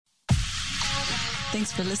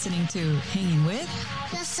Thanks for listening to Hanging With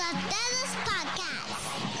The Solteros Podcast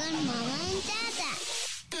con Mama and Dada.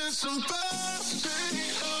 It's supposed to be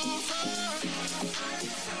over.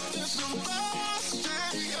 It's supposed to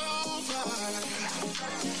be over.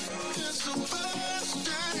 It's supposed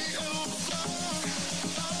to be over.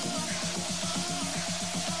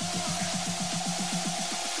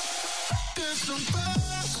 It's supposed to be over. It's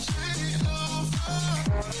supposed to be over.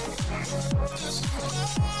 It's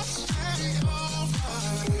supposed to be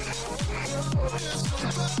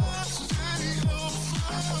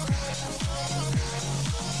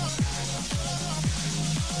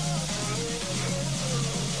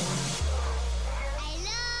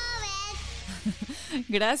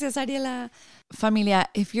Gracias, Ariela. Familia,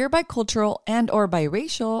 if you're bicultural and or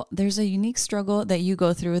biracial, there's a unique struggle that you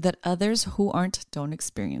go through that others who aren't don't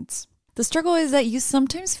experience. The struggle is that you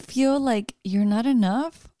sometimes feel like you're not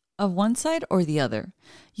enough of one side or the other.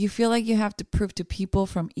 You feel like you have to prove to people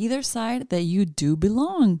from either side that you do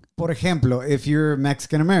belong. Por ejemplo, if you're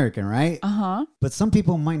Mexican-American, right? Uh-huh. But some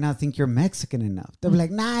people might not think you're Mexican enough. They'll be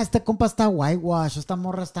like, nah, esta compa está whitewash. Esta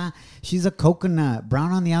morra está, she's a coconut,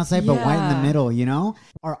 brown on the outside, but white in the middle, you know?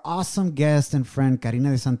 Our awesome guest and friend,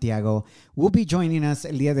 Karina de Santiago, will be joining us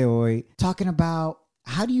el día de hoy, talking about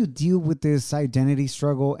how do you deal with this identity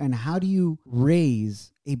struggle and how do you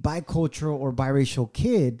raise a bicultural or biracial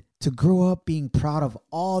kid to grow up being proud of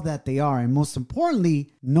all that they are, and most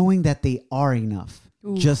importantly, knowing that they are enough,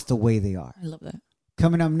 just the way they are. I love that.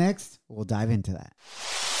 Coming up next, we'll dive into that.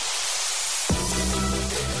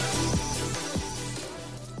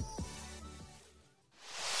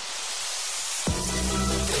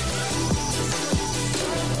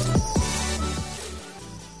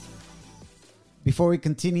 Before we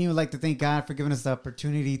continue, I'd like to thank God for giving us the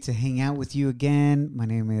opportunity to hang out with you again. My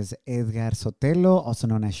name is Edgar Sotelo, also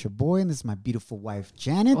known as Showboy, and this is my beautiful wife,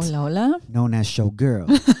 Janet, Hola, hola. known as Showgirl.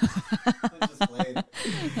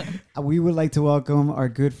 We would like to welcome our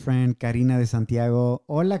good friend, Karina de Santiago.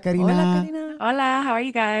 Hola, Karina. Hola, Karina. Hola, how are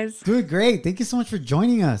you guys? Doing great. Thank you so much for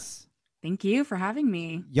joining us. Thank you for having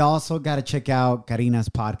me. You also got to check out Karina's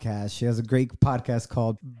podcast. She has a great podcast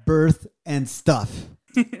called Birth and Stuff.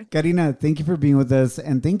 Karina, thank you for being with us.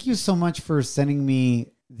 And thank you so much for sending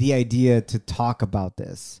me the idea to talk about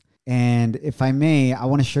this. And if I may, I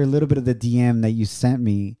want to share a little bit of the DM that you sent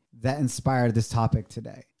me that inspired this topic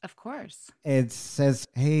today. Of course. It says,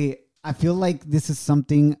 hey, I feel like this is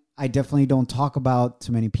something I definitely don't talk about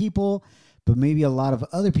to many people, but maybe a lot of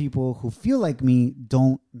other people who feel like me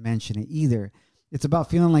don't mention it either. It's about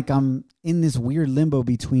feeling like I'm in this weird limbo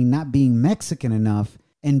between not being Mexican enough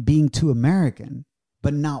and being too American,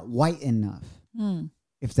 but not white enough,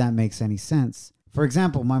 if that makes any sense. For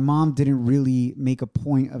example, my mom didn't really make a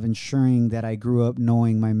point of ensuring that I grew up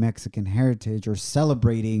knowing my Mexican heritage or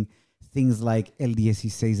celebrating things like El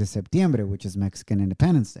 16 de Septiembre, which is Mexican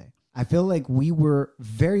Independence Day. I feel like we were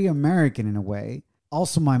very American in a way.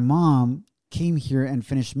 Also, my mom came here and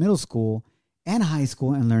finished middle school and high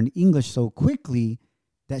school and learned English so quickly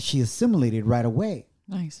that she assimilated right away.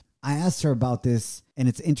 Nice. I asked her about this, and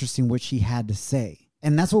it's interesting what she had to say.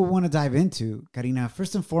 And that's what we want to dive into. Karina,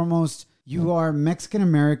 first and foremost, you are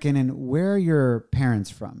Mexican-American, and where are your parents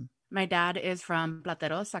from? My dad is from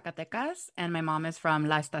Plateros, Zacatecas, and my mom is from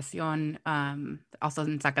La Estación, also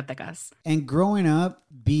in Zacatecas. And growing up,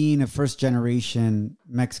 being a first-generation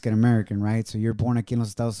Mexican-American, right? So you're born aquí en los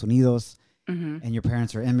Estados Unidos, and your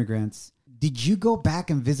parents are immigrants. Did you go back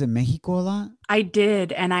and visit Mexico a lot? I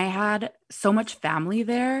did, and I had so much family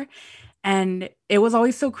there. And it was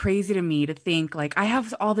always so crazy to me to think like I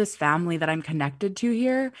have all this family that I'm connected to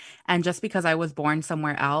here. And just because I was born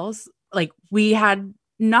somewhere else, like we had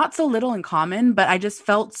not so little in common, but I just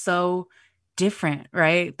felt so different,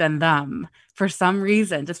 right, than them for some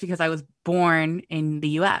reason, just because I was born in the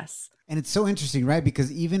US. And it's so interesting, right?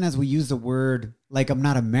 Because even as we use the word like I'm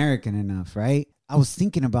not American enough, right? I was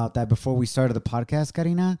thinking about that before we started the podcast,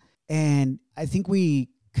 Karina. And I think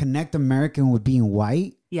we connect American with being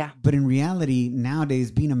white. Yeah. But in reality, nowadays,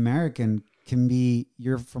 being American can be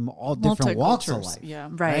you're from all different walks of life. Yeah.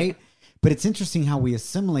 Right. But it's interesting how we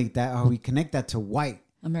assimilate that, how we connect that to white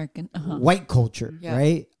culture,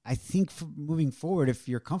 right? I think for moving forward, if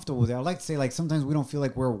you're comfortable with it, I like to say like sometimes we don't feel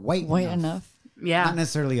like we're white enough. Yeah. Not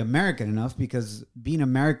necessarily American enough, because being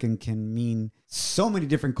American can mean so many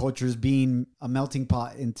different cultures, being a melting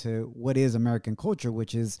pot into what is American culture,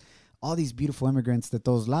 which is all these beautiful immigrants de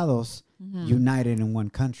todos lados united in one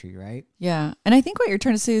country, right? Yeah. And I think what you're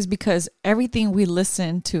trying to say is because everything we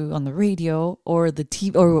listen to on the radio or the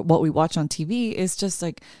TV or what we watch on TV is just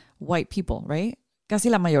like white people, right? Casi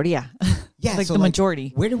la mayoría. Yeah, like so the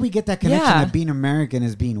majority. Where do we get that connection Yeah. that being American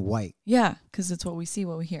is being white? Yeah, because it's what we see,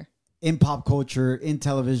 what we hear. In pop culture, in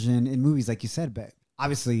television, in movies, like you said, Beck.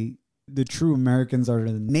 Obviously, the true Americans are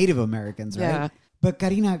the Native Americans, right? Yeah. But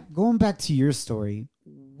Karina, going back to your story,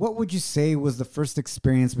 what would you say was the first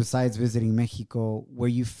experience besides visiting Mexico where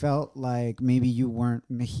you felt like maybe you weren't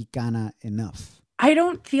Mexicana enough? I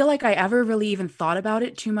don't feel like I ever really even thought about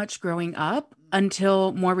it too much growing up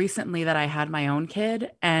until more recently that I had my own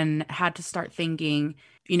kid and had to start thinking,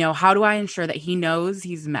 how do I ensure that he knows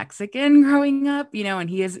he's Mexican growing up, and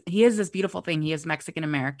he is this beautiful thing. He is Mexican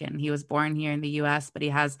American. He was born here in the US, but he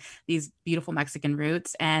has these beautiful Mexican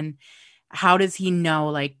roots. And how does he know,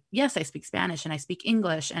 like, yes, I speak Spanish and I speak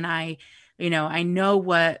English and I know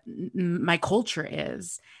what my culture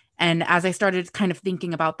is. And as I started kind of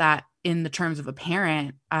thinking about that in the terms of a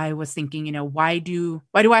parent, I was thinking, why do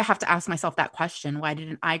I have to ask myself that question? Why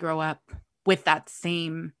didn't I grow up with that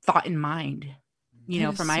same thought in mind,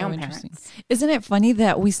 That for is my so own interesting. parents? Isn't it funny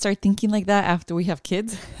that we start thinking like that after we have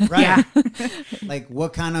kids? Right. Yeah. Like,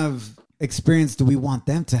 what kind of experience do we want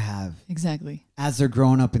them to have Exactly. as they're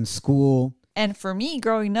growing up in school? And for me,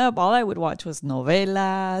 growing up, all I would watch was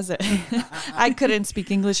novelas. I couldn't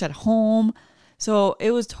speak English at home. So it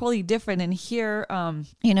was totally different. And here,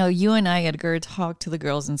 you and I, Edgar, talk to the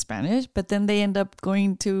girls in Spanish, but then they end up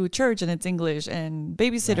going to church and it's English, and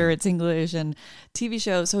babysitter, it's English, and TV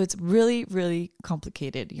shows. So it's really, really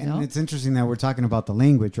complicated, you know? And it's interesting that we're talking about the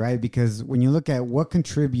language, right? Because when you look at what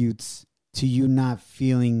contributes to you not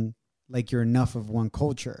feeling like you're enough of one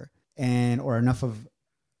culture or enough of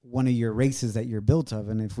one of your races that you're built of.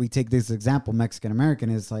 And if we take this example, Mexican American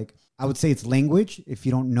is like, I would say it's language. If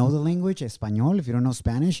you don't know the language, Espanol, if you don't know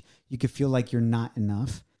Spanish, you could feel like you're not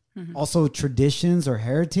enough. Mm-hmm. Also traditions or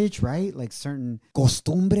heritage, right? Like certain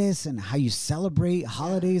costumbres and how you celebrate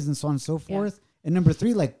holidays and so on and so forth. Yeah. And number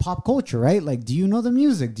 3, like pop culture, right? Like, do you know the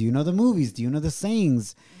music? Do you know the movies? Do you know the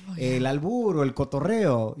sayings? El albur o el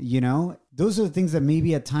cotorreo, Those are the things that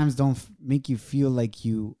maybe at times don't make you feel like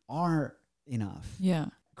you are enough. Yeah.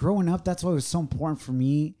 Growing up, that's why it was so important for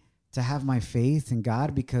me to have my faith in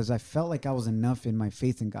God, because I felt like I was enough in my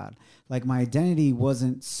faith in God. Like my identity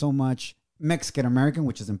wasn't so much Mexican American,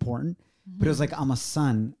 which is important, but it was like I'm a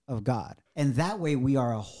son of God. And that way we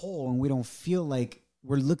are a whole and we don't feel like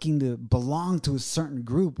we're looking to belong to a certain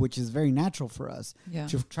group, which is very natural for us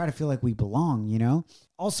to try to feel like we belong,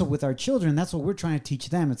 Also with our children, that's what we're trying to teach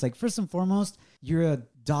them. It's like, first and foremost, you're a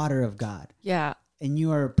daughter of God. Yeah. And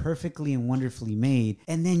you are perfectly and wonderfully made.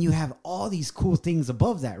 And then you have all these cool things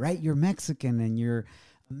above that, right? You're Mexican and you're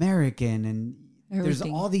American and there's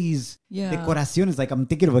all these decoraciones. Like, I'm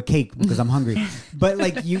thinking of a cake because I'm hungry. But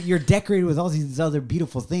like you're decorated with all these other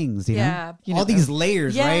beautiful things, you know? All these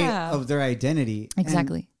layers, right, of their identity.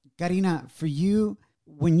 Exactly. And Karina, for you,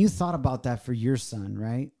 when you thought about that for your son,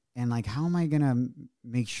 right? And like, how am I going to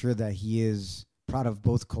make sure that he is proud of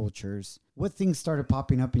both cultures? What things started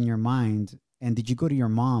popping up in your mind? And did you go to your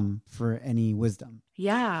mom for any wisdom?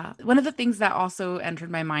 Yeah. One of the things that also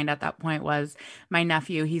entered my mind at that point was my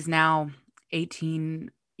nephew. He's now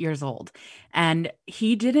 18 years old. And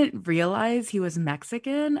he didn't realize he was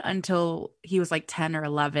Mexican until he was like 10 or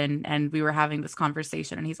 11. And we were having this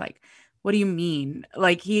conversation and he's like, what do you mean?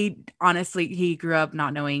 Like, he grew up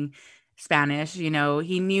not knowing Spanish.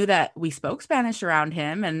 He knew that we spoke Spanish around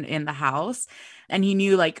him and in the house. And he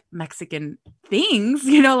knew like Mexican things,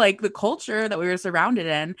 like the culture that we were surrounded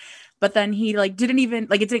in. But then he didn't even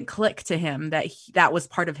it didn't click to him that that was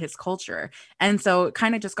part of his culture. And so it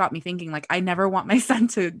kind of just got me thinking, like, I never want my son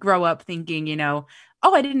to grow up thinking,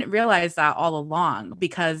 oh, I didn't realize that all along,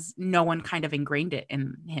 because no one kind of ingrained it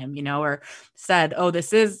in him, or said, oh,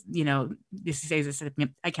 this is,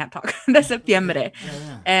 I can't talk, de septiembre.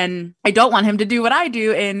 Yeah. And I don't want him to do what I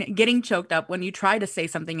do in getting choked up when you try to say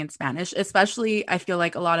something in Spanish. Especially, I feel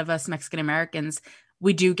like a lot of us Mexican Americans,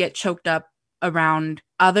 we do get choked up around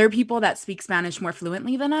other people that speak Spanish more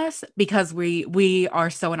fluently than us, because we are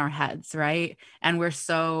so in our heads, right? And we're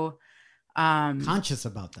so conscious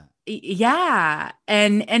about that. Yeah.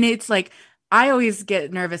 And it's like, I always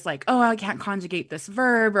get nervous, like, oh, I can't conjugate this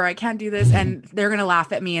verb, or I can't do this. And they're going to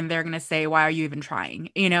laugh at me and they're going to say, why are you even trying?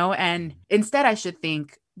 And instead I should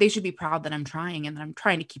think they should be proud that I'm trying and that I'm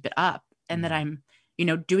trying to keep it up and that I'm,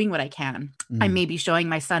 doing what I can. I may be showing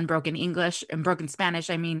my son broken English and broken Spanish.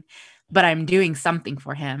 But I'm doing something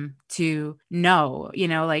for him to know,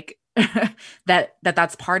 like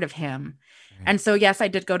that's part of him. And so, yes, I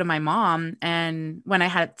did go to my mom. And when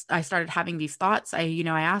I started having these thoughts, I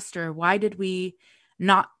asked her, why did we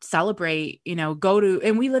not celebrate, go to,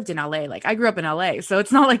 and we lived in LA. Like I grew up in LA. So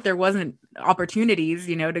it's not like there wasn't opportunities,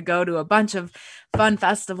 to go to a bunch of fun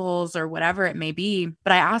festivals or whatever it may be.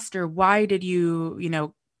 But I asked her, why did you,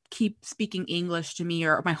 keep speaking English to me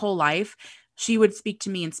or my whole life? She would speak to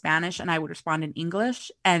me in Spanish and I would respond in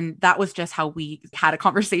English. And that was just how we had a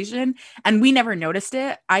conversation. And we never noticed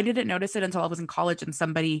it. I didn't notice it until I was in college and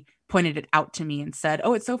somebody pointed it out to me and said,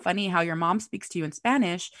 oh, it's so funny how your mom speaks to you in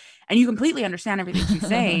Spanish and you completely understand everything she's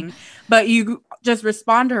saying, but you just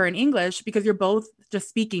respond to her in English because you're both just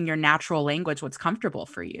speaking your natural language, what's comfortable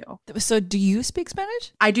for you. So do you speak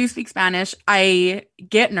Spanish? I do speak Spanish. I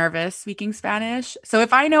get nervous speaking Spanish. So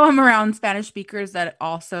if I know I'm around Spanish speakers that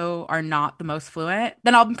also are not the most fluent,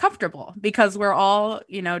 then I'll be comfortable because we're all,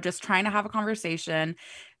 just trying to have a conversation,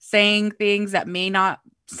 saying things that may not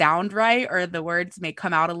sound right or the words may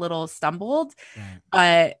come out a little stumbled,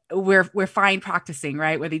 but we're fine practicing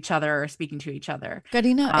right with each other or speaking to each other.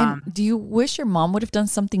 Karina, and do you wish your mom would have done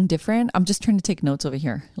something different? I'm just trying to take notes over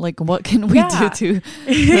here. Like, what can we do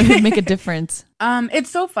to make a difference? It's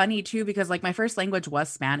so funny too because like my first language was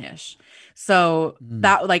Spanish, so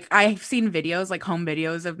that like I've seen videos, like home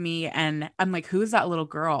videos of me, and I'm like, who's that little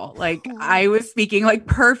girl? Like I was speaking like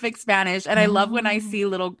perfect Spanish, and I love when I see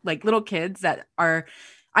little kids that are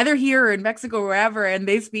either here or in Mexico or wherever, and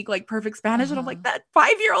they speak like perfect Spanish. And I'm like, that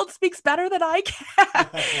 5-year-old speaks better than I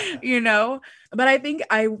can, But I think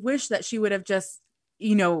I wish that she would have just,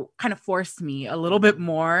 kind of forced me a little bit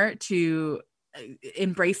more to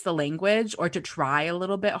embrace the language or to try a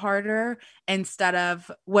little bit harder instead of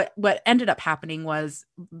what ended up happening was,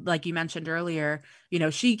 like you mentioned earlier,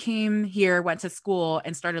 she came here, went to school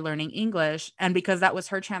and started learning English. And because that was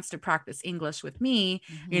her chance to practice English with me,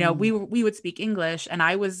 we would speak English. And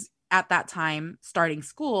I was at that time starting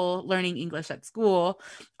school, learning English at school,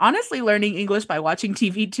 honestly learning English by watching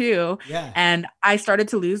TV too. Yeah. And I started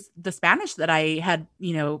to lose the Spanish that I had,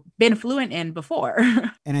 been fluent in before.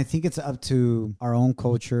 And I think it's up to our own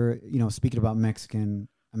culture, speaking about Mexican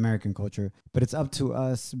American culture, but it's up to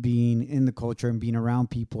us being in the culture and being around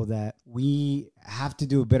people that we have to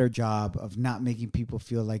do a better job of not making people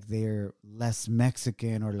feel like they're less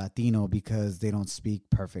Mexican or Latino because they don't speak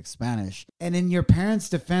perfect Spanish. And in your parents'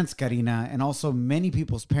 defense, Karina, and also many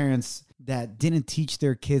people's parents that didn't teach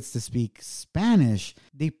their kids to speak Spanish,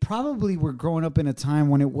 they probably were growing up in a time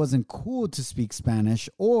when it wasn't cool to speak Spanish,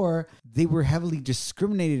 or they were heavily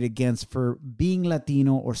discriminated against for being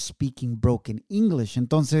Latino or speaking broken English.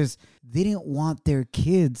 Entonces, they didn't want their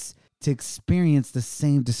kids to experience the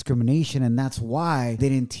same discrimination, and that's why they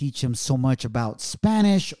didn't teach them so much about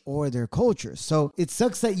Spanish or their culture. So it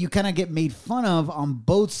sucks that you kind of get made fun of on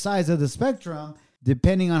both sides of the spectrum,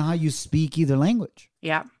 depending on how you speak either language.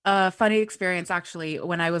 Yeah. A funny experience, actually,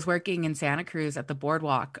 when I was working in Santa Cruz at the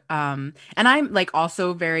boardwalk. And I'm like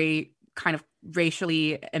also very kind of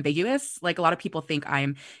racially ambiguous. Like a lot of people think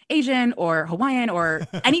I'm Asian or Hawaiian or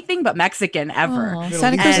anything but Mexican ever. Oh,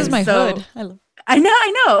 Santa Cruz is my hood.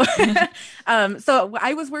 I know. So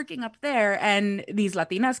I was working up there and these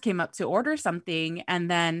Latinas came up to order something. And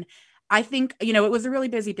then I think, it was a really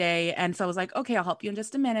busy day. And so I was like, okay, I'll help you in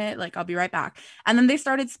just a minute. Like, I'll be right back. And then they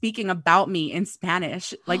started speaking about me in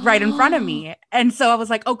Spanish, like right in front of me. And so I was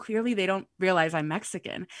like, oh, clearly they don't realize I'm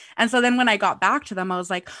Mexican. And so then when I got back to them, I was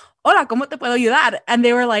like, hola, ¿cómo te puedo ayudar? And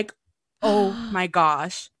they were like, oh my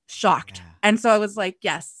gosh, shocked. Yeah. And so I was like,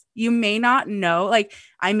 yes, you may not know, like,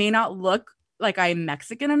 I may not look like I'm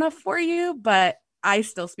Mexican enough for you, but I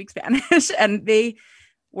still speak Spanish. And they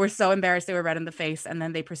were so embarrassed. They were red in the face. And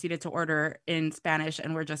then they proceeded to order in Spanish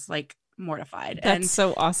and were just like mortified. That's and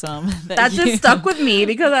so awesome. That just stuck with me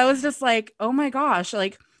because I was just like, oh my gosh,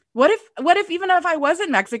 like, what if even if I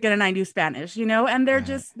wasn't Mexican and I knew Spanish, and they're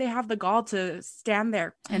just, they have the gall to stand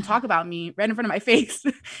there and talk about me right in front of my face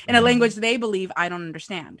in a language they believe I don't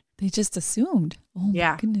understand. They just assumed. Oh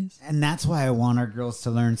Yeah. my goodness. And that's why I want our girls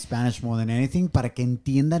to learn Spanish more than anything, para que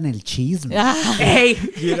entiendan el chisme. Hey,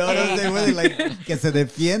 You know what I'm saying? Really, like, que se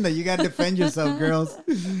defienda. You got to defend yourself, girls.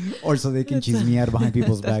 Or so they can cheese me out behind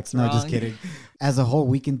people's backs. No, just wrong. kidding. As a whole,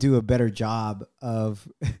 we can do a better job of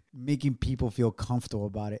making people feel comfortable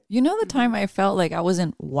about it. The time I felt like I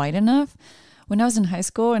wasn't white enough? When I was in high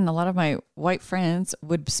school and a lot of my white friends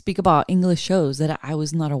would speak about English shows that I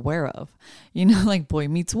was not aware of, like Boy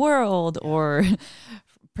Meets World or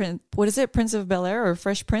what is it? Prince of Bel-Air or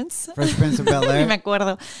Fresh Prince? Fresh Prince of Bel-Air. Me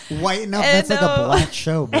acuerdo. White enough, that's like a black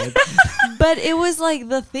show, babe. But it was like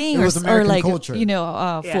the thing. It was or American like, culture.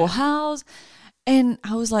 Full House. And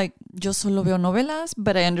I was like, yo solo veo novelas,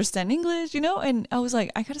 but I understand English, you know? And I was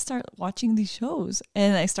like, I got to start watching these shows.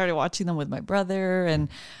 And I started watching them with my brother, and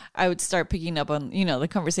I would start picking up on, you know, the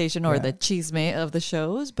conversation or the chisme of the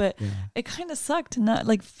shows. But it kind of sucked not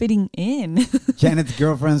like fitting in. Janet's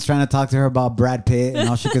girlfriend's trying to talk to her about Brad Pitt, and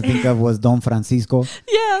all she could think of was Don Francisco,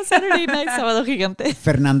 Yeah, Saturday night, Sábado Gigante.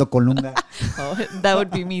 Fernando Colunga. Oh, that would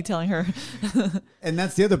be me telling her. And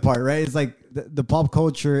that's the other part, right? It's like the pop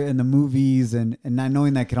culture and the movies and not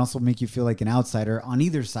knowing that can also make you feel like an outsider on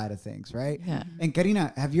either side of things, right? Yeah. And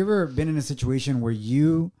Karina, have you ever been in a situation where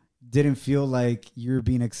you didn't feel like you're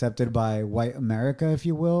being accepted by white America, if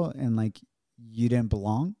you will, and like you didn't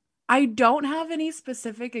belong? I don't have any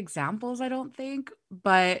specific examples, I don't think,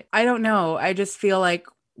 but I don't know. I just feel like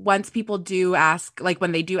once people do ask, like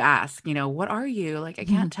when they do ask, you know, what are you? Like, I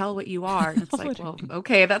can't tell what you are. And it's like, well,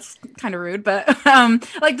 okay, that's kind of rude. But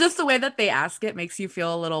like just the way that they ask it makes you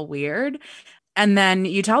feel a little weird. And then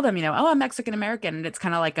you tell them, you know, oh, I'm Mexican American. And it's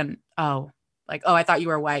kind of like oh, I thought you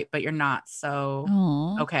were white, but you're not. So,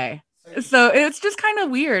 Aw. okay. So it's just kind of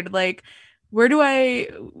weird. Like, where do I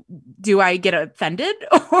get offended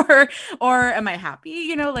or am I happy?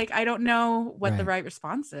 You know, like, I don't know what the right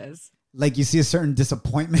response is. Like you see a certain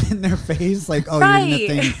disappointment in their face, like, oh, Right.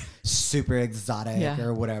 you're in the thing super exotic Yeah.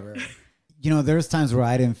 or whatever. You know, there's times where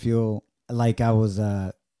I didn't feel like I was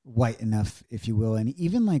white enough, if you will. And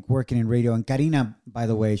even like working in radio. And Karina, by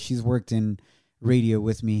the way, she's worked in radio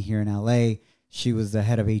with me here in LA. She was the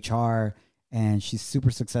head of HR and she's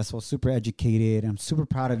super successful, super educated. I'm super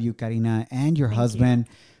proud of you, Karina, and your husband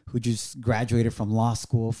who just graduated from law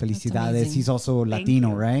school. Felicidades. amazing. He's also Thank Latino,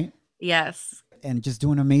 you. right? Yes. And just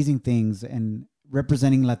doing amazing things and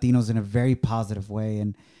representing Latinos in a very positive way.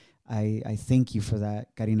 And I thank you for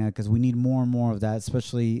that, Karina, because we need more and more of that,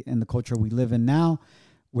 especially in the culture we live in now,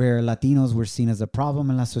 where Latinos were seen as a problem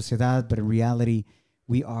in la sociedad, but in reality,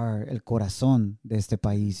 we are el corazón de este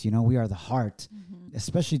país. You know, we are the heart,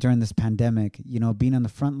 especially during this pandemic, you know, being on the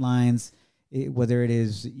front lines, whether it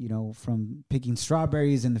is, you know, from picking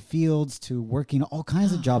strawberries in the fields to working all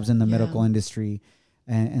kinds of jobs in the medical industry.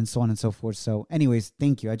 And so on and so forth. So anyways,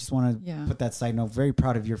 thank you. I just want to put that side note. Very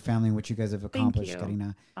proud of your family and what you guys have accomplished, you.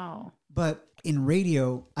 Karina. Oh. But in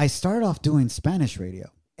radio, I started off doing Spanish radio.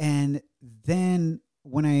 And then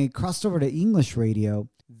when I crossed over to English radio,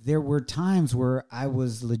 there were times where I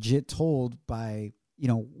was legit told by, you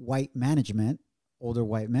know, white management, older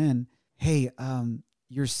white men, hey,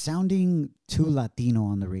 you're sounding too Latino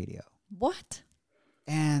on the radio. What?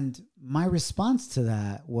 And my response to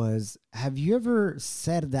that was, have you ever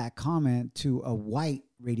said that comment to a white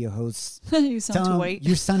radio host? You sound Tell too 'em, white.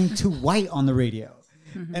 you're sounding too white on the radio.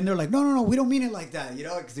 And they're like, no, we don't mean it like that, you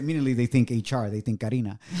know, because immediately they think HR, they think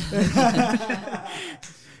Karina.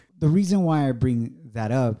 The reason why I bring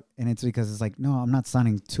that up, and it's because it's like, no, I'm not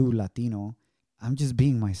sounding too Latino. I'm just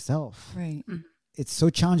being myself. Right. It's so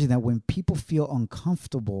challenging that when people feel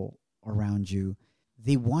uncomfortable around you,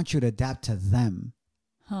 they want you to adapt to them.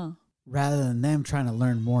 Huh. Rather than them trying to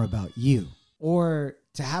learn more about you or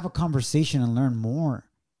to have a conversation and learn more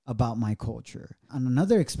about my culture. On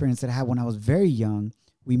another experience that I had when I was very young,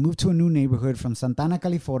 we moved to a new neighborhood from Santana,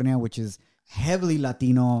 California, which is heavily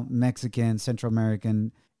Latino, Mexican, Central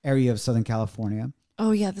American area of Southern California.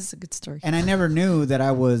 Oh, yeah, this is a good story. And I never knew that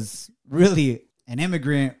I was really an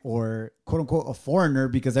immigrant or quote unquote a foreigner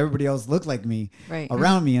because everybody else looked like me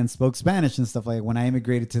around me and spoke Spanish and stuff like that when I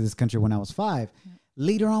immigrated to this country when I was 5. Yeah.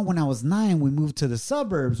 Later on, when I was 9, we moved to the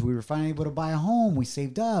suburbs. We were finally able to buy a home. We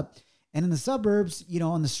saved up. And in the suburbs, you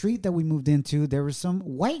know, on the street that we moved into, there were some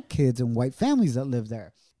white kids and white families that lived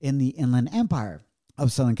there in the Inland Empire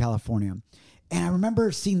of Southern California. And I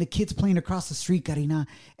remember seeing the kids playing across the street, Karina,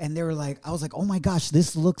 and they were like, I was like, oh my gosh,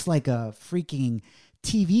 this looks like a freaking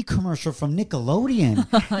TV commercial from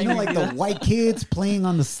Nickelodeon. You know, like the white kids playing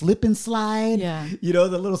on the slip and slide. Yeah. You know,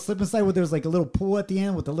 the little slip and slide where there's like a little pool at the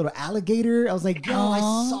end with a little alligator. I was like, yo, I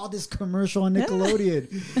saw this commercial on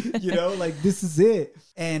Nickelodeon. You know, like this is it.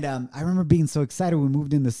 And I remember being so excited. We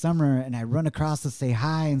moved in the summer and I run across to say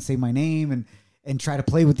hi and say my name and try to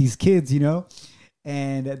play with these kids, you know.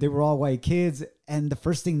 And they were all white kids. And the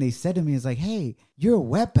first thing they said to me is like, hey, you're a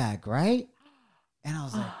wetback, right? And I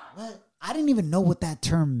was like, what? I didn't even know what that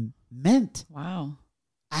term meant. Wow.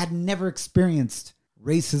 I had never experienced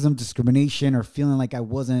racism, discrimination, or feeling like I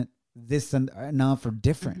wasn't this enough or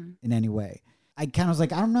different in any way. I kind of was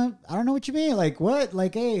like, I don't know what you mean. Like, what?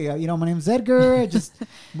 Like, hey, you know, my name's Edgar. I just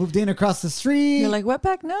moved in across the street. You're like,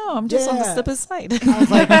 wetback? No, I'm just on the slip and slide. I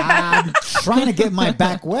was like, I'm trying to get my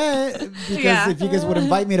back wet because if you guys would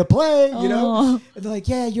invite me to play, you know. And they're like,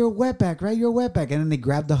 yeah, you're a wetback, right? You're a wetback. And then they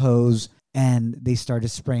grabbed the hose and they started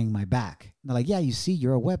spraying my back. They're like, yeah, you see,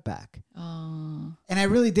 you're a wetback. Oh. And I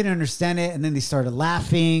really didn't understand it. And then they started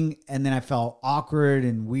laughing, and then I felt awkward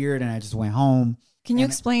and weird, and I just went home. Can you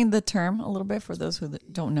And- explain the term a little bit for those who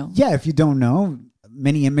don't know? Yeah, if you don't know,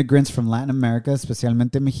 many immigrants from Latin America,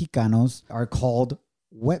 especialmente Mexicanos, are called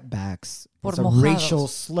wetbacks. Por It's a mojados. racial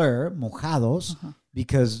slur, mojados,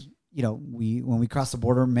 because, you know, when we cross the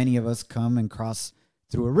border, many of us come and cross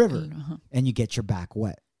through a river, Uh-huh. and you get your back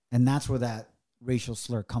wet. And that's where that racial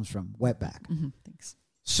slur comes from, wetback. Thanks.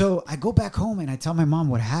 So I go back home and I tell my mom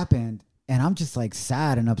what happened, and I'm just like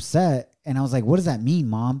sad and upset. And I was like, what does that mean,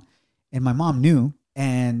 Mom? And my mom knew.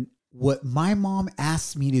 And what my mom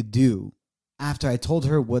asked me to do after I told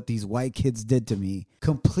her what these white kids did to me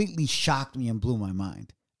completely shocked me and blew my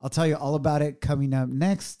mind. I'll tell you all about it coming up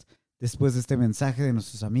next, después de este mensaje de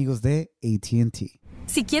nuestros amigos de AT&T.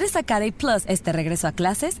 Si quieres sacar A+ este regreso a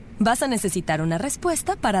clases, vas a necesitar una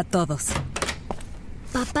respuesta para todos.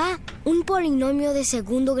 Papá, ¿un polinomio de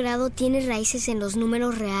segundo grado tiene raíces en los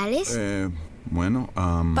números reales? Bueno,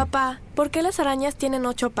 Papá, ¿por qué las arañas tienen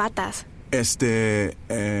 8 patas?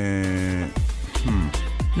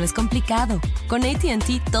 No es complicado. Con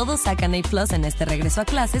AT&T todos sacan A+ en este regreso a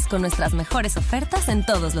clases con nuestras mejores ofertas en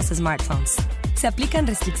todos los smartphones. Se aplican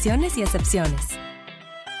restricciones y excepciones.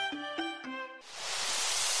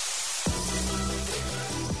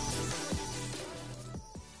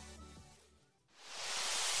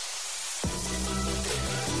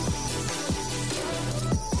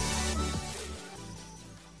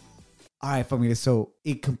 All right, familia. So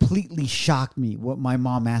it completely shocked me what my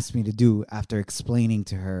mom asked me to do after explaining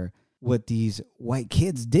to her what these white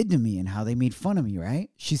kids did to me and how they made fun of me,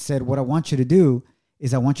 right? She said, what I want you to do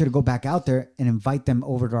is I want you to go back out there and invite them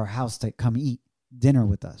over to our house to come eat dinner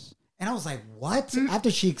with us. And I was like, what?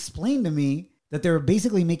 After she explained to me that they were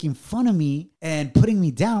basically making fun of me and putting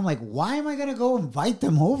me down, I'm like, why am I going to go invite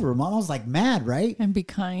them over? Mom was like mad, right? And be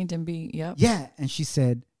kind and be, yep. Yeah. And she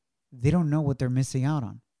said, they don't know what they're missing out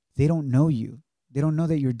on. They don't know you. They don't know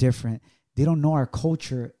that you're different. They don't know our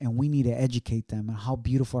culture, and we need to educate them on how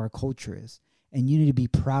beautiful our culture is. And you need to be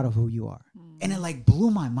proud of who you are. And it like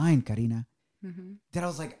blew my mind, Karina. That I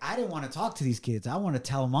was like, I didn't want to talk to these kids. I want to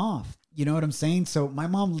tell them off. You know what I'm saying? So my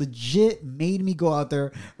mom legit made me go out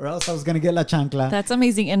there, or else I was going to get la chancla. That's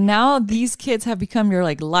amazing. And now these kids have become your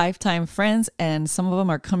like lifetime friends, and some of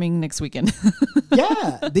them are coming next weekend.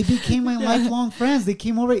 Yeah, they became my lifelong friends. They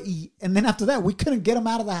came over, and then after that, we couldn't get them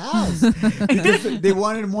out of the house because they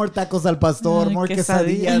wanted more tacos al pastor, more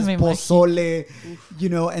quesadillas, quesadillas, me pozole, you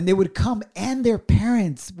know, and they would come, and their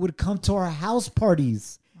parents would come to our house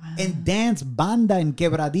parties and dance banda and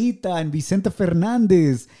quebradita and Vicente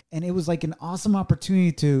Fernandez. And it was like an awesome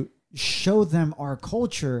opportunity to show them our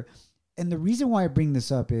culture. And the reason why I bring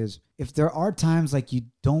this up is if there are times like you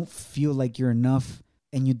don't feel like you're enough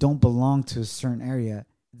and you don't belong to a certain area,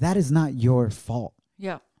 that is not your fault.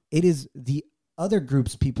 Yeah. It is the other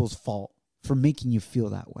group's people's fault for making you feel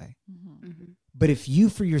that way. But if you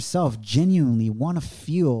for yourself genuinely want to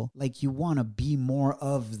feel like you want to be more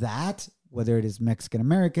of that, whether it is Mexican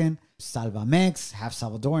American, Salvamex, half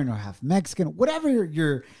Salvadoran or half Mexican, whatever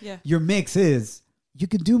your mix is, you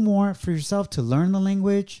can do more for yourself to learn the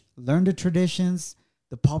language, learn the traditions,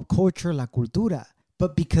 the pop culture, la cultura,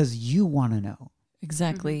 but because you want to know.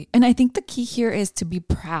 Exactly. And I think the key here is to be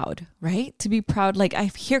proud, right? To be proud. Like I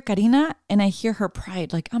hear Karina and I hear her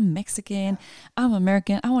pride. Like I'm Mexican, I'm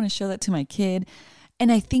American. I want to show that to my kid.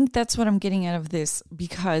 And I think that's what I'm getting out of this,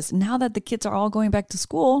 because now that the kids are all going back to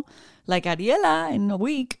school, like Ariela in a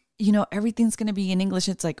week, you know, everything's going to be in English.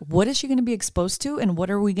 It's like, what is she going to be exposed to and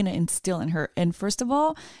what are we going to instill in her? And first of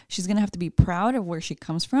all, she's going to have to be proud of where she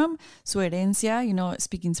comes from. Su herencia, you know,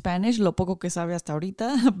 speaking Spanish, lo poco que sabe hasta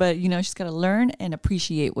ahorita, but you know, she's got to learn and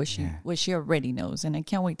appreciate what she already knows. And I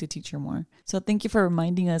can't wait to teach her more. So thank you for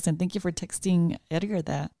reminding us, and thank you for texting Edgar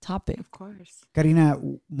that topic. Of course. Karina,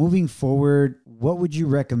 moving forward, what would you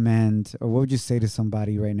recommend or what would you say to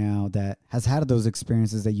somebody right now that has had those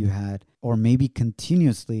experiences that you had, or maybe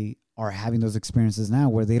continuously are having those experiences now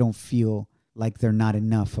where they don't feel like they're not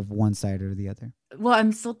enough of one side or the other? Well,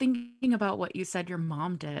 I'm still thinking about what you said your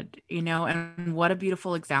mom did, you know, and what a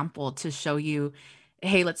beautiful example to show you,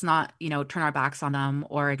 hey, let's not, you know, turn our backs on them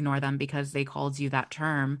or ignore them because they called you that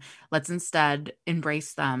term. Let's instead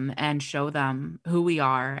embrace them and show them who we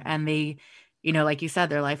are. And they, you know, like you said,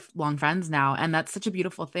 they're lifelong friends now. And that's such a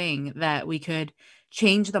beautiful thing that we could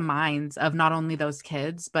change the minds of not only those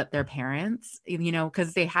kids, but their parents, you know,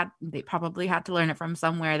 because they probably had to learn it from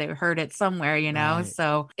somewhere. They heard it somewhere, you know, Right.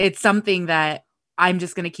 So it's something that I'm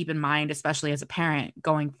just going to keep in mind, especially as a parent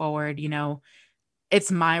going forward, you know,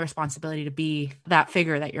 it's my responsibility to be that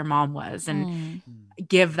figure that your mom was and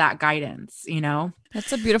give that guidance, you know?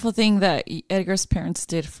 That's a beautiful thing that Edgar's parents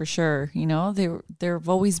did for sure. You know, they've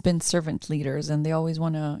always been servant leaders, and they always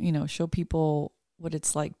want to, you know, show people what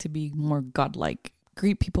it's like to be more godlike,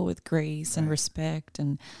 greet people with grace and respect.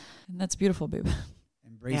 And that's beautiful, babe.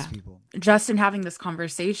 Embrace people. Just in having this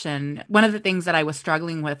conversation, one of the things that I was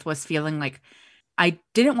struggling with was feeling like I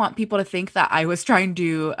didn't want people to think that I was trying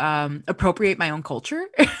to appropriate my own culture,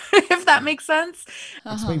 if that makes sense.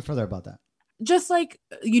 Explain further about that. Just like,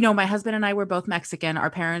 you know, my husband and I were both Mexican.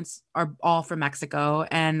 Our parents are all from Mexico,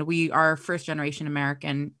 and we are first generation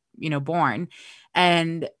American, you know, born.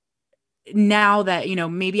 And now that, you know,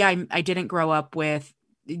 maybe I didn't grow up with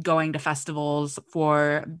going to festivals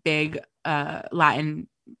for big Latin,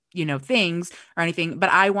 you know, things or anything, but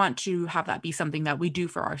I want to have that be something that we do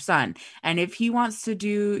for our son. And if he wants to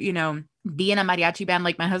do, you know, be in a mariachi band,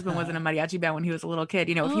 like my husband was in a mariachi band when he was a little kid,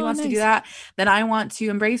 you know, if he wants to do that, then I want to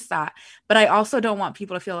embrace that. But I also don't want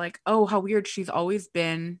people to feel like, oh, how weird, she's always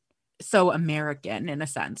been so American in a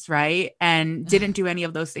sense, right? And didn't do any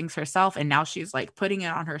of those things herself, and now she's like putting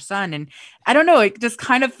it on her son. And I don't know, it just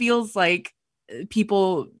kind of feels like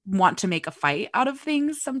people want to make a fight out of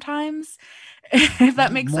things sometimes, if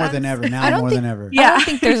that makes sense. More than ever now, more than ever. I don't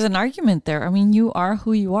think there's an argument there. I mean, you are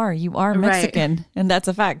who you are. You are Mexican, and that's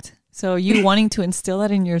a fact. So you wanting to instill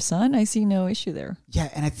that in your son, I see no issue there. Yeah,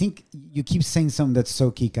 and I think you keep saying something that's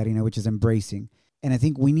so key, Karina, which is embracing. And I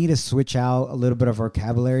think we need to switch out a little bit of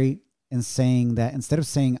vocabulary and saying that instead of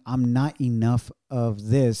saying I'm not enough of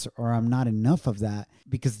this or I'm not enough of that,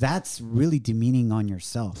 because that's really demeaning on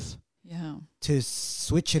yourself. Yeah. To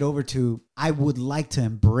switch it over to I would like to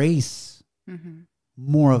embrace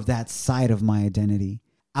more of that side of my identity.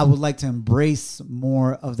 I would like to embrace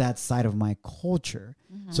more of that side of my culture.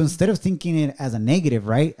 So instead of thinking it as a negative,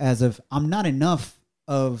 right? As if I'm not enough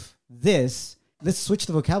of this, let's switch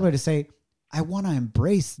the vocabulary to say, I want to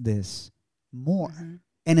embrace this more.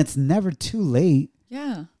 And it's never too late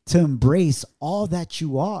to embrace all that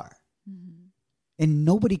you are. And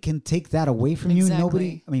nobody can take that away from you.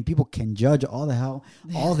 Nobody, I mean, people can judge all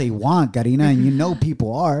they want, Karina, and you know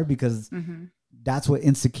people are, because that's what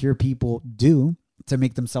insecure people do to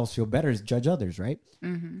make themselves feel better, is judge others, right?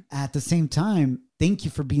 At the same time, thank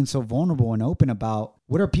you for being so vulnerable and open about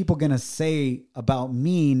what are people going to say about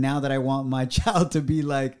me now that I want my child to be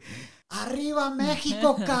like, Arriba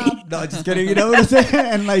Mexico, Cup. No, just kidding. You know what I'm saying?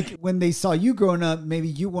 And like when they saw you growing up, maybe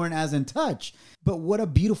you weren't as in touch. But what a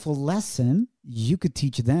beautiful lesson you could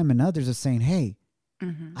teach them and others of saying, hey,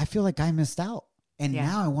 I feel like I missed out. And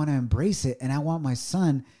now I want to embrace it. And I want my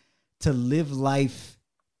son to live life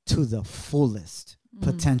to the fullest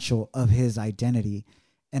potential of his identity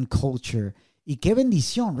and culture. Y qué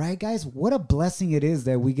bendición, right, guys? What a blessing it is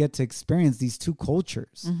that we get to experience these two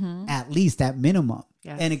cultures, at least at minimum,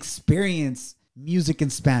 and experience music in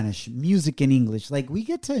Spanish, music in English. Like, we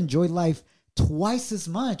get to enjoy life twice as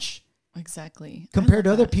much. Exactly. Compared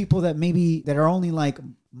to other people that maybe that are only like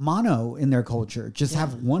mono in their culture, just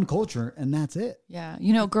have one culture and that's it. Yeah.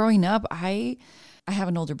 You know, growing up, I have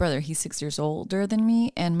an older brother. He's 6 years older than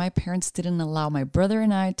me. And my parents didn't allow my brother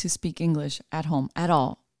and I to speak English at home at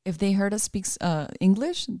all. If they heard us speak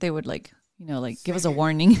English, they would like, you know, like give us a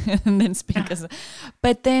warning and then speak us.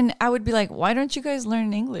 But then I would be like, why don't you guys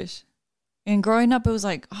learn English? And growing up, it was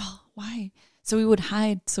like, oh, why? So we would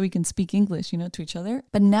hide so we can speak English, you know, to each other.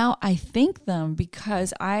 But now I thank them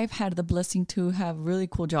because I've had the blessing to have really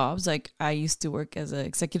cool jobs. Like I used to work as an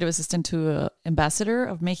executive assistant to an ambassador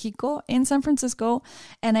of Mexico in San Francisco.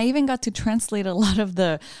 And I even got to translate a lot of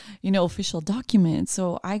the, you know, official documents.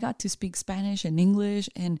 So I got to speak Spanish and English,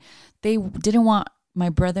 and they didn't want my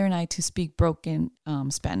brother and I to speak broken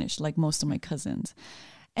Spanish like most of my cousins.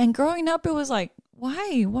 And growing up, it was like,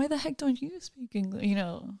 why? Why the heck don't you speak English? You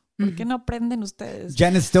know, ¿por qué no aprenden ustedes?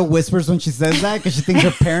 Janet still whispers when she says that because she thinks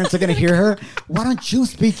her parents are going to hear her. Why don't you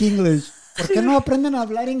speak English? ¿Por qué no aprenden a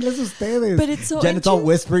hablar inglés ustedes? But it's so Janet's all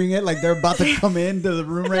whispering it like they're about to come into the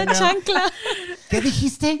room right now. Chancla. ¿Qué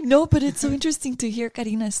dijiste? No, but it's so interesting to hear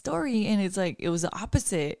Karina's story. And it's like, it was the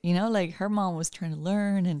opposite, you know, like her mom was trying to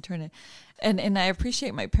learn and trying to, and I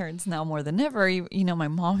appreciate my parents now more than ever. You know, my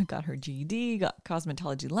mom got her GED, got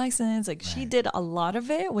cosmetology license. Like she did a lot of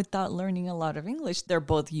it without learning a lot of English. They're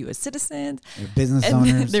both U.S. citizens. They're business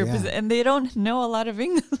owners. And they don't know a lot of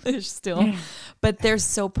English still, but they're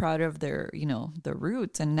so proud of their, you know, their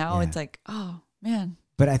roots. And now it's like, oh man.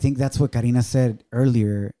 But I think that's what Karina said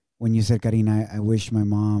earlier when you said, Karina, I wish my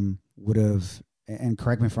mom would have, and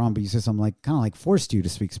correct me if I'm wrong, but you said something like, kind of like forced you to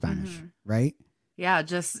speak Spanish, right? Yeah,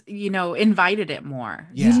 just, invited it more.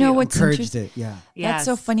 You know what's encouraged interesting? it. Yeah. That's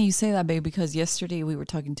so Yes. funny you say that, babe, because yesterday we were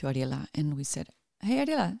talking to Ariela and we said, hey,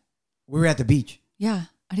 Ariela, We were at the beach. yeah,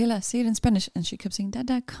 Ariela, say it in Spanish. And she kept saying,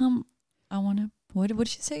 Dada, come. I want to, what did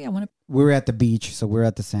she say? I want to, We were at the beach, so we're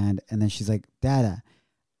at the sand, and then she's like, Dada,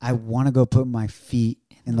 I want to go put my feet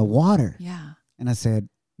in the water. yeah. And I said,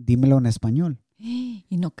 dímelo en español. Y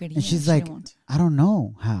no quería. And she's she like, didn't want to. I don't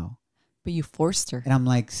know how. But you forced her. And I'm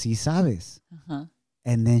like, sí sabes. Uh-huh.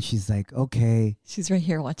 And then she's like, okay. She's right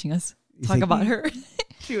here watching us It's talk like- about her.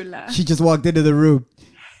 Chula. She just walked into the room.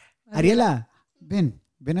 Ariela, ven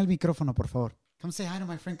al micrófono, por favor. Come say hi to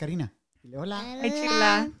my friend Karina. Dile, hola. Hi,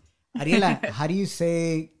 Chula. Ariela, how do you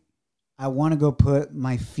say, I want to go put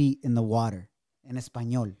my feet in the water? En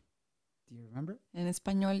español. Do you remember? En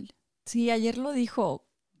español. Sí, ayer lo dijo.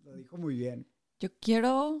 Lo dijo muy bien. Yo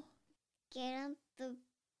quiero. Quiero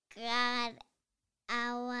tocar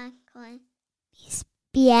agua con mis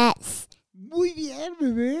pies. Muy bien,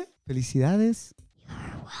 bebé. Felicidades.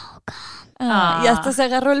 Y hasta se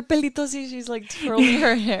agarró el pelito así. She's like twirling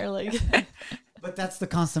her hair. Like. But that's the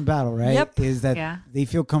constant battle, right? Yep. Is that Yeah. they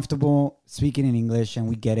feel comfortable speaking in English and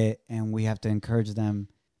we get it and we have to encourage them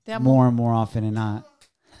Te amo. more and more often and not.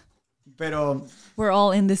 Pero We're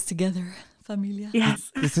all in this together, familia.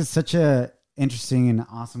 Yes. this is such a interesting and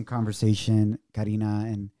awesome conversation, Karina,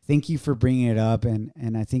 and thank you for bringing it up. And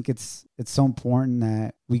I think it's so important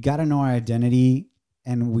that we got to know our identity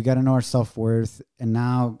and we got to know our self-worth and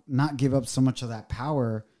now not give up so much of that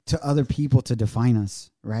power to other people to define us,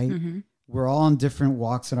 right? Mm-hmm. We're all on different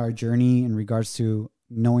walks in our journey in regards to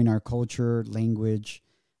knowing our culture, language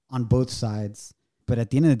on both sides. But at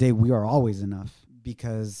the end of the day, we are always enough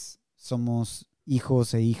because somos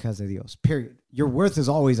hijos e hijas de Dios, period. Your worth is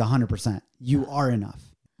always 100%. You are enough.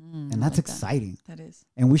 And that's exciting. That is.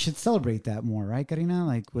 And we should celebrate that more, right, Karina?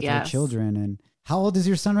 Like with our Yes. children. And how old is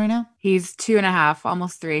your son right now? He's 2.5,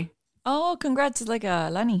 almost 3. Oh, congrats. It's like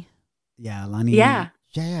Lani. Yeah, Lani. Yeah.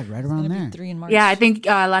 Yeah, right It's around gonna there. be 3 in March. Yeah, I think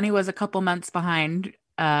Lani was a couple months behind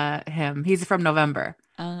him. He's from November.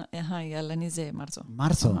 Yeah, Lani's de marzo.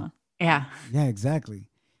 Marzo. Uh-huh. Yeah. Yeah, exactly.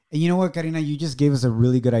 And you know what, Karina? You just gave us a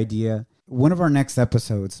really good idea. One of our next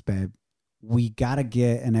episodes, babe, we got to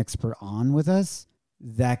get an expert on with us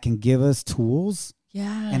that can give us tools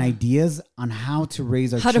Yeah. and ideas on how to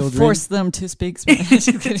raise our How children to force them to speak Spanish.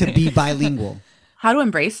 to be bilingual. How to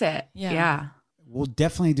embrace it. Yeah. Yeah. We'll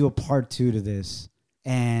definitely do a part 2 to this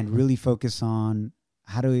and really focus on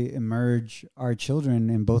how to emerge our children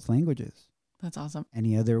in both languages. That's awesome.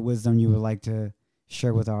 Any other wisdom you would like to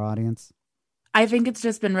share with our audience? I think it's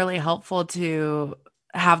just been really helpful to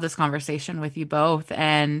have this conversation with you both.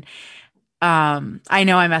 And I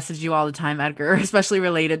know I message you all the time, Edgar, especially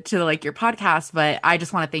related to like your podcast, but I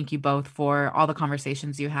just want to thank you both for all the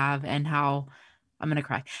conversations you have and how I'm going to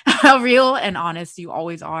cry, how real and honest you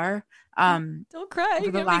always are. Don't cry. Over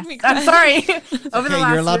You're the gonna last, make me cry. I'm sorry. Over the Okay,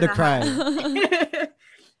 last you're allowed to year cry. and a half.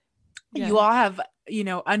 Yeah. You all have,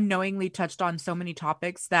 unknowingly touched on so many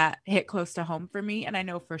topics that hit close to home for me. And I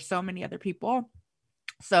know for so many other people.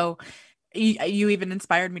 So you even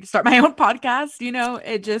inspired me to start my own podcast.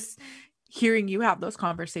 It just hearing you have those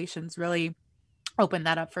conversations really opened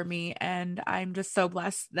that up for me. And I'm just so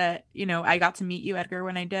blessed that, I got to meet you, Edgar,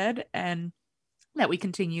 when I did, and that we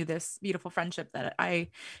continue this beautiful friendship that I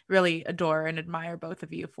really adore and admire both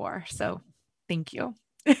of you for. So thank you.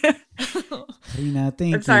 Karina,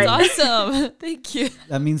 thank I'm sorry. you. Awesome. Thank you.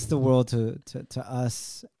 That means the world to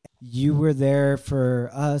us. You were there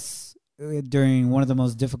for us during one of the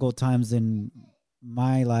most difficult times in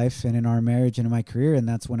my life and in our marriage and in my career. And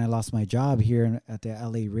that's when I lost my job here at the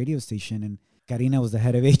LA radio station. And Karina was the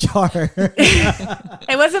head of HR.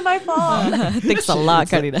 It wasn't my fault. Thanks a lot,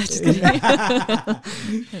 Karina. Just kidding.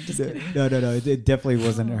 Just kidding. No. It definitely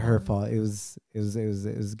wasn't her fault. It was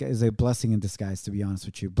a blessing in disguise, to be honest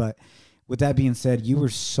with you. But with that being said, you were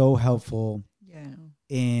so helpful Yeah.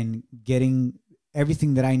 in getting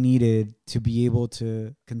everything that I needed to be able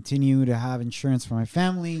to continue to have insurance for my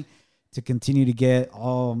family, to continue to get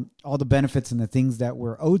all the benefits and the things that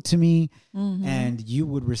were owed to me. Mm-hmm. And you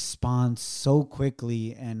would respond so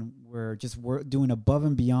quickly and we're doing above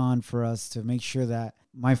and beyond for us to make sure that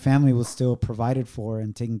my family was still provided for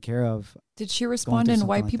and taken care of. Did she respond through in something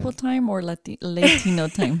white like people that. time or Latino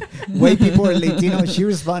time? White people or Latino, she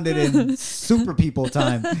responded in super people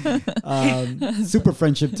time, super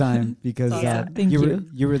friendship time, because Awesome. Thank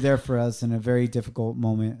you were there for us in a very difficult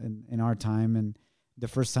moment in our time, and the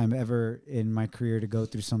first time ever in my career to go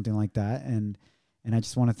through something like that. And I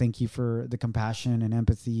just want to thank you for the compassion and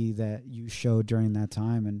empathy that you showed during that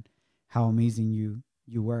time and how amazing you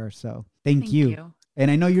were. So thank you. And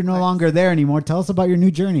I know you're no longer there anymore. Tell us about your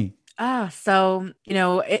new journey. So,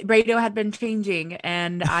 radio had been changing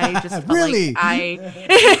and I just felt Really? like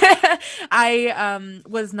I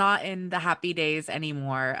was not in the happy days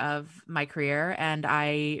anymore of my career. And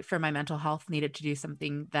I, for my mental health, needed to do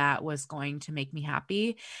something that was going to make me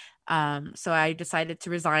happy. So I decided to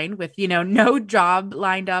resign with, no job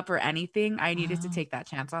lined up or anything. I needed to take that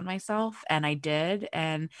chance on myself. And I did,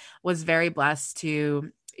 and was very blessed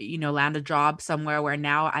to, land a job somewhere where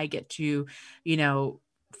now I get to,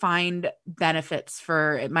 find benefits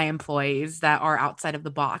for my employees that are outside of the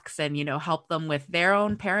box and, help them with their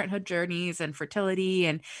own parenthood journeys and fertility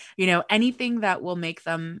and, anything that will make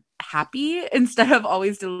them happy instead of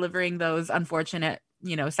always delivering those unfortunate,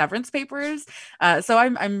 severance papers. So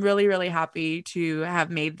I'm really, really happy to have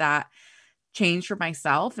made that change for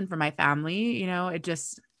myself and for my family. It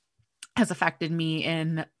just has affected me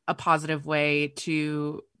in a positive way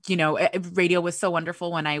to, radio was so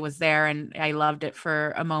wonderful when I was there and I loved it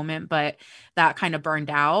for a moment, but that kind of burned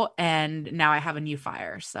out and now I have a new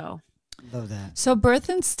fire. So love that. So Birth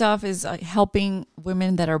and Stuff is helping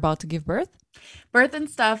women that are about to give birth? Birth and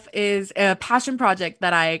Stuff is a passion project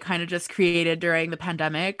that I kind of just created during the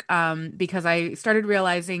pandemic because I started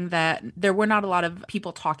realizing that there were not a lot of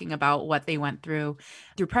people talking about what they went through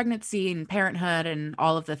pregnancy and parenthood and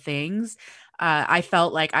all of the things. I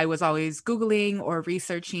felt like I was always Googling or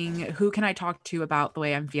researching who can I talk to about the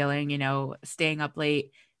way I'm feeling, staying up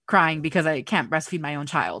late, crying because I can't breastfeed my own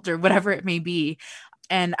child or whatever it may be.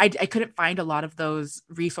 And I couldn't find a lot of those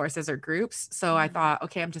resources or groups. So I thought,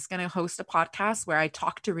 okay, I'm just going to host a podcast where I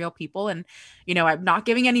talk to real people. And, I'm not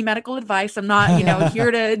giving any medical advice. I'm not,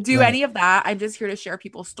 here to do Right. any of that. I'm just here to share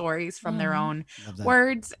people's stories from their own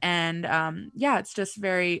words. And it's just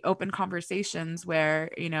very open conversations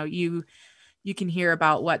where, you can hear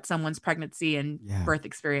about what someone's pregnancy and birth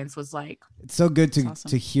experience was like. It's so good to awesome.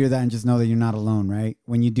 to hear that and just know that you're not alone, right?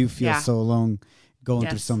 When you do feel so alone going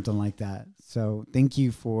through Yes. something like that. So thank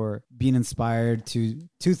you for being inspired to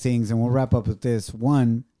two things. And we'll wrap up with this.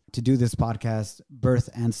 One, to do this podcast, Birth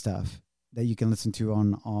and Stuff, that you can listen to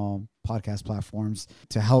on all podcast platforms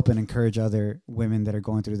to help and encourage other women that are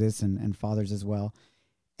going through this and fathers as well.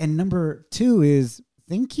 And number two is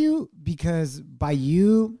thank you, because by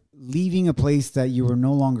you leaving a place that you were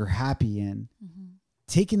no longer happy in,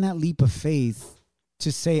 taking that leap of faith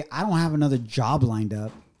to say, I don't have another job lined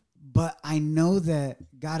up, but I know that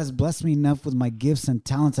God has blessed me enough with my gifts and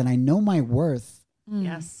talents, and I know my worth.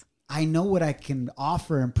 Yes. I know what I can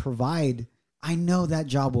offer and provide. I know that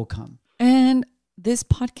job will come. And this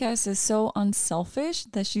podcast is so unselfish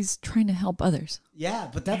that she's trying to help others. Yeah,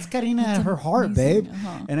 but that's Karina at her heart, babe.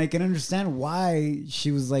 Uh-huh. And I can understand why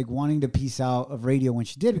she was like wanting to piece out of radio when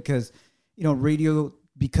she did, because, radio,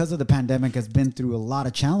 because of the pandemic, has been through a lot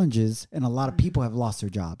of challenges and a lot of people have lost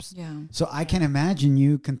their jobs. Yeah. So I can imagine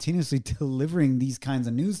you continuously delivering these kinds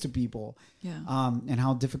of news to people, Yeah. and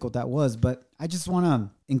how difficult that was. But I just want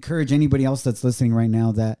to encourage anybody else that's listening right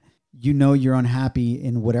now that you're unhappy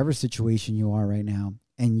in whatever situation you are right now,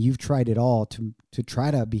 and you've tried it all to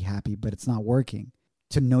try to be happy, but it's not working.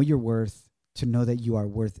 To know your worth, to know that you are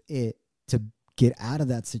worth it, to get out of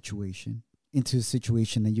that situation into a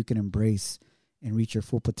situation that you can embrace and reach your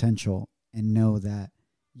full potential and know that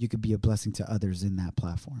you could be a blessing to others in that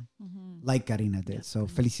platform, like Karina did. So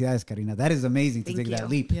felicidades, Karina. That is amazing to Thank take that you.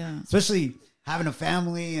 leap, Yeah. especially having a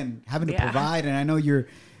family and having to Yeah. provide. And I know your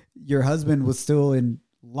husband was still in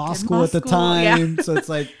law In school law at the school, time. So it's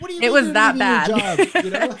like, what do you It mean was you're that leaving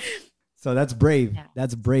your bad. job, So that's brave. Yeah.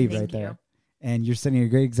 That's brave Thank right there. you. And you're setting a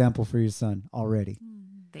great example for your son already.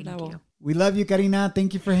 Thank Bravo. you. We love you, Karina.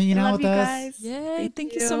 Thank you for hanging I out love with you us. guys. Yay.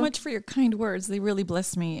 Thank you so much for your kind words. They really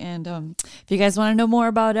blessed me. And if you guys want to know more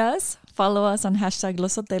about us, follow us on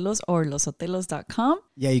 #LosOtelos or losotelos.com.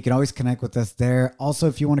 Yeah, you can always connect with us there. Also,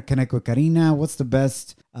 if you want to connect with Karina, what's the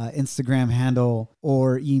best Instagram handle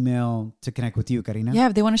or email to connect with you, Karina? Yeah,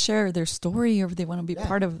 if they want to share their story or if they want to be Yeah.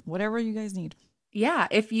 part of whatever you guys need. Yeah,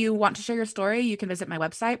 if you want to share your story, you can visit my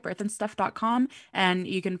website, birthandstuff.com, and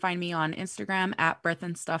you can find me on Instagram at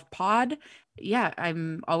birthandstuffpod. Yeah,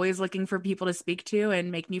 I'm always looking for people to speak to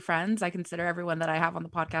and make new friends. I consider everyone that I have on the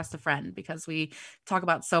podcast a friend because we talk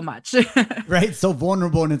about so much. Right? So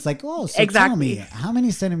vulnerable. And it's like, oh, so tell Exactly. me, how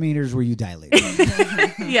many centimeters were you dilated?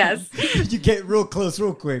 Yes. You get real close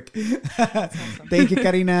real quick. Thank you,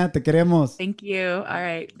 Karina. Te queremos. Thank you. All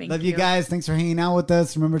right. Thank Love you guys. Thanks for hanging out with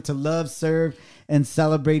us. Remember to love, serve, and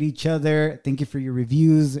celebrate each other. Thank you for your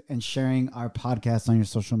reviews and sharing our podcast on your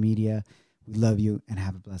social media. We love you and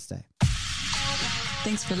have a blessed day.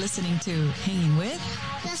 Thanks for listening to Hanging With.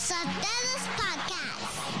 Los Sotelos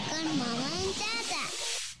Podcast con Mama and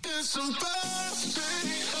Dada. It's about to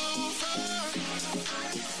be over.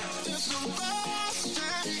 It's about to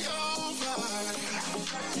be over.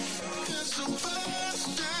 It's about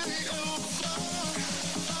to be over.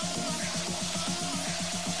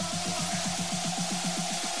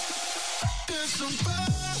 It's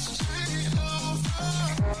about to be over. It's about to be over. It's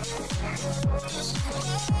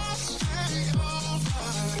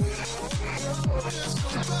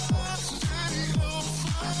about to be over.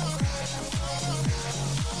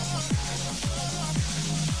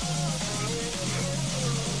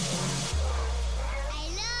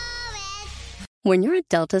 When you're a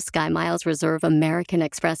Delta SkyMiles Reserve American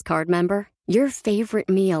Express card member, your favorite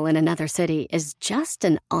meal in another city is just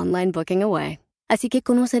an online booking away. Así que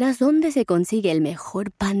conocerás dónde se consigue el mejor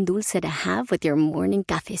pan dulce to have with your morning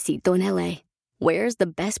cafecito en LA. Where's the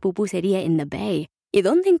best pupusería in the Bay? Y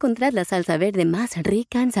dónde encontrar la salsa verde más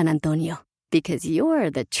rica en San Antonio. Because you're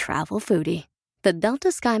the travel foodie. The Delta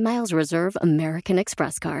SkyMiles Reserve American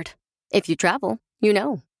Express card. If you travel, you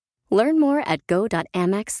know. Learn more at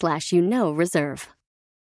go.amex/reserve.